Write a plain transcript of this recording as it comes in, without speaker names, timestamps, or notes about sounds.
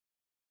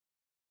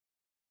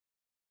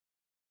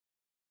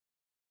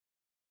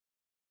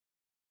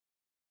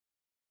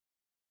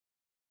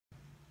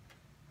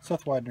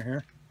Seth Widener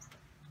here.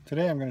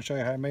 Today I'm going to show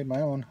you how I made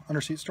my own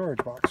underseat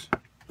storage box.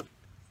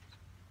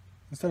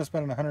 Instead of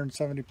spending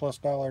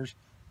 $170+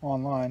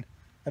 online,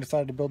 I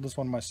decided to build this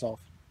one myself.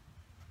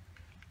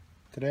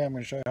 Today I'm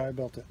going to show you how I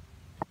built it.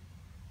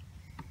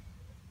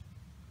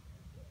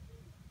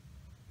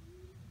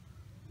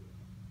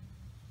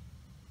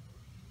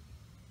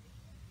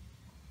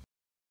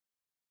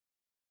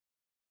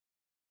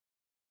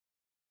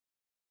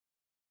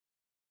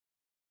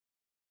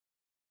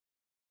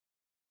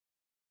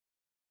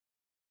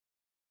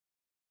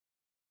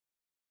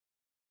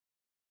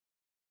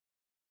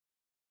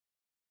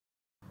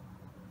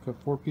 Cut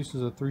 4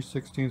 pieces of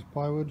 3/16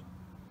 plywood.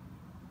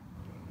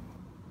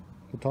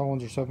 The tall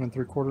ones are 7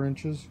 3/4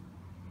 inches,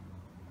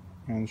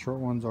 and the short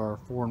ones are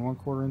 4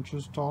 1/4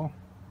 inches tall,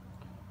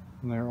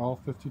 and they are all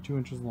 52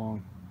 inches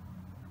long.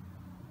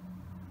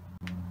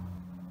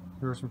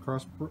 Here are some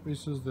cross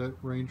pieces that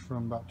range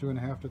from about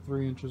 2.5 to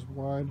 3 inches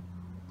wide,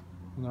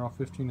 and they're all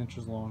 15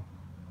 inches long.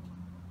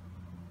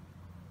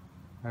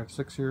 I have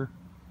 6 here.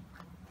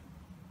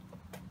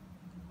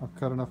 I've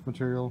cut enough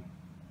material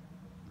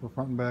for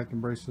front and back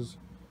and braces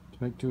to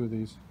make 2 of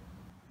these.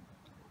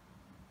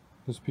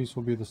 This piece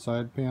will be the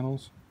side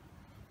panels.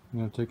 I'm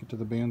going to take it to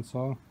the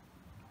bandsaw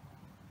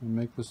and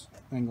make this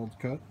angled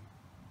cut.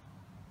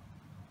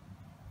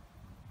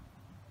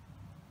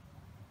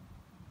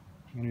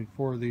 I need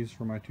 4 of these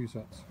for my 2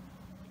 sets.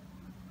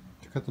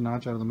 To cut the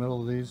notch out of the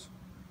middle of these,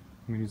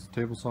 I'm going to use the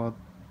table saw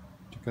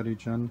to cut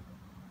each end.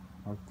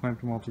 I've clamped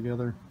them all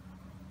together.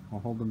 I'll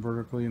hold them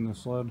vertically in the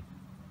sled,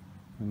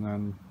 and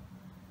then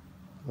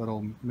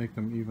that'll make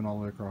them even all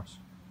the way across.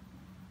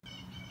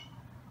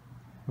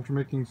 After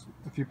making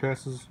a few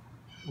passes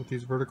with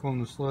these vertical in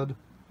the sled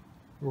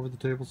over the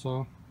table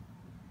saw,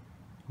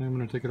 I'm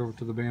going to take it over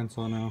to the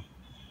bandsaw now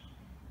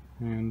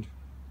and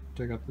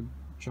take out the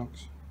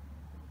chunks.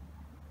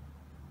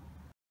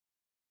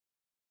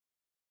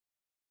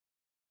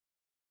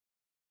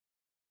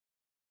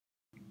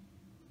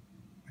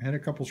 I had a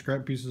couple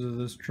scrap pieces of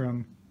this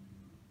trim,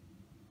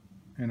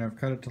 and I've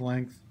cut it to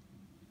length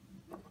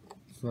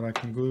so that I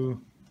can glue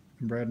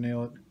and brad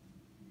nail it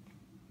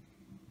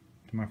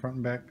to my front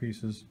and back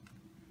pieces,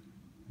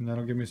 and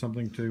that'll give me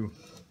something to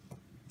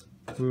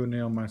glue and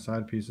nail my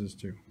side pieces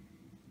to.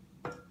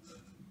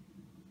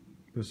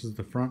 This is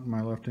the front,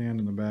 my left hand,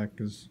 and the back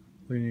is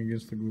leaning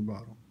against the glue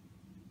bottle.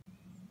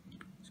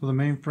 So the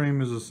main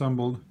frame is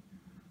assembled.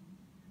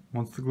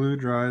 Once the glue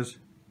dries,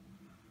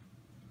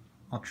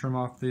 I'll trim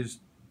off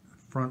these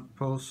front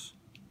posts,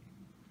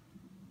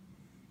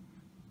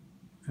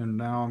 and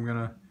now I'm going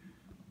to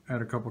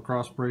add a couple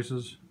cross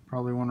braces,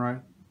 probably one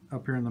right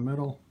up here in the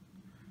middle,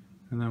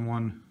 and then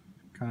one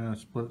kind of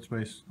split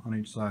space on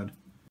each side.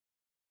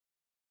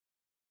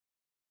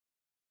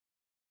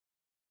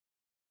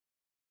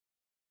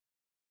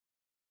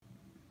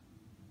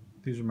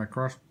 These are my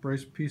cross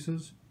brace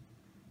pieces.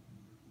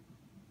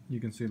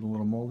 You can see the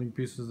little molding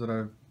pieces that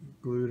I've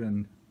glued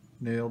and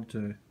nailed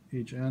to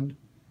each end.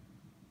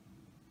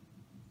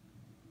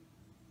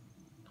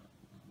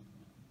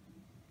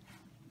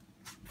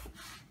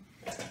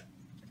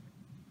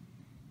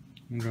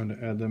 I'm going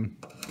to add them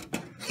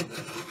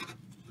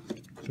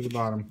to the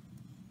bottom.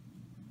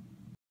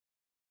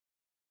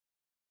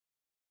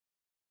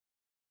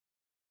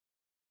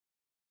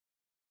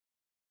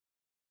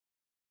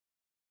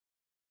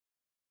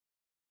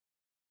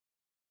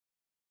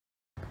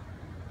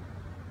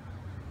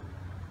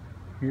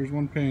 Here's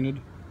one painted.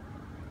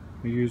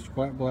 I used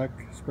flat black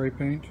spray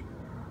paint,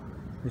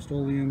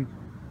 Rust-Oleum,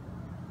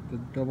 the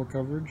double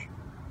coverage,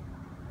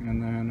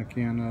 and then a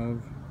can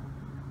of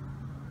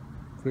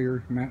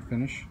clear matte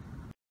finish.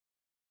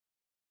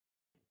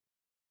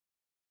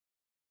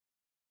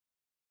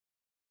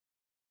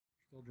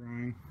 Still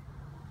drying.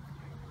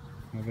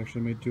 I've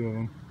actually made 2 of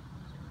them.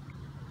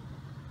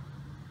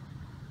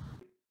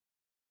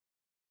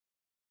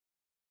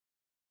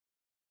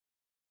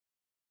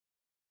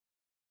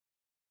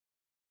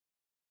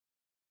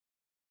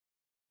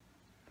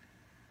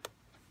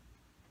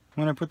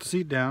 When I put the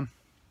seat down,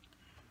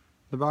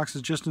 the box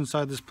is just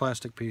inside this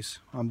plastic piece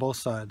on both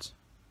sides.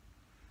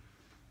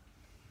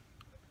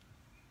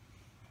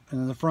 And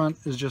then the front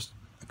is just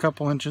a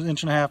couple inches,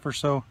 inch and a half or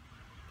so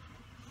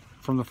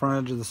from the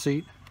front edge of the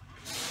seat.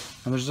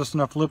 And there's just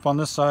enough lip on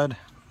this side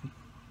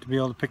to be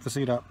able to pick the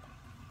seat up.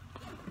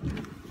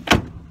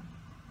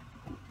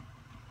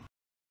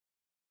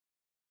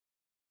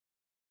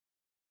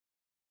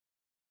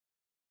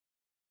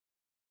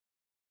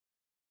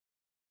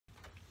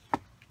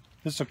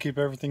 This will keep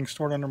everything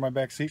stored under my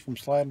back seat from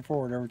sliding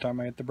forward every time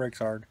I hit the brakes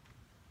hard.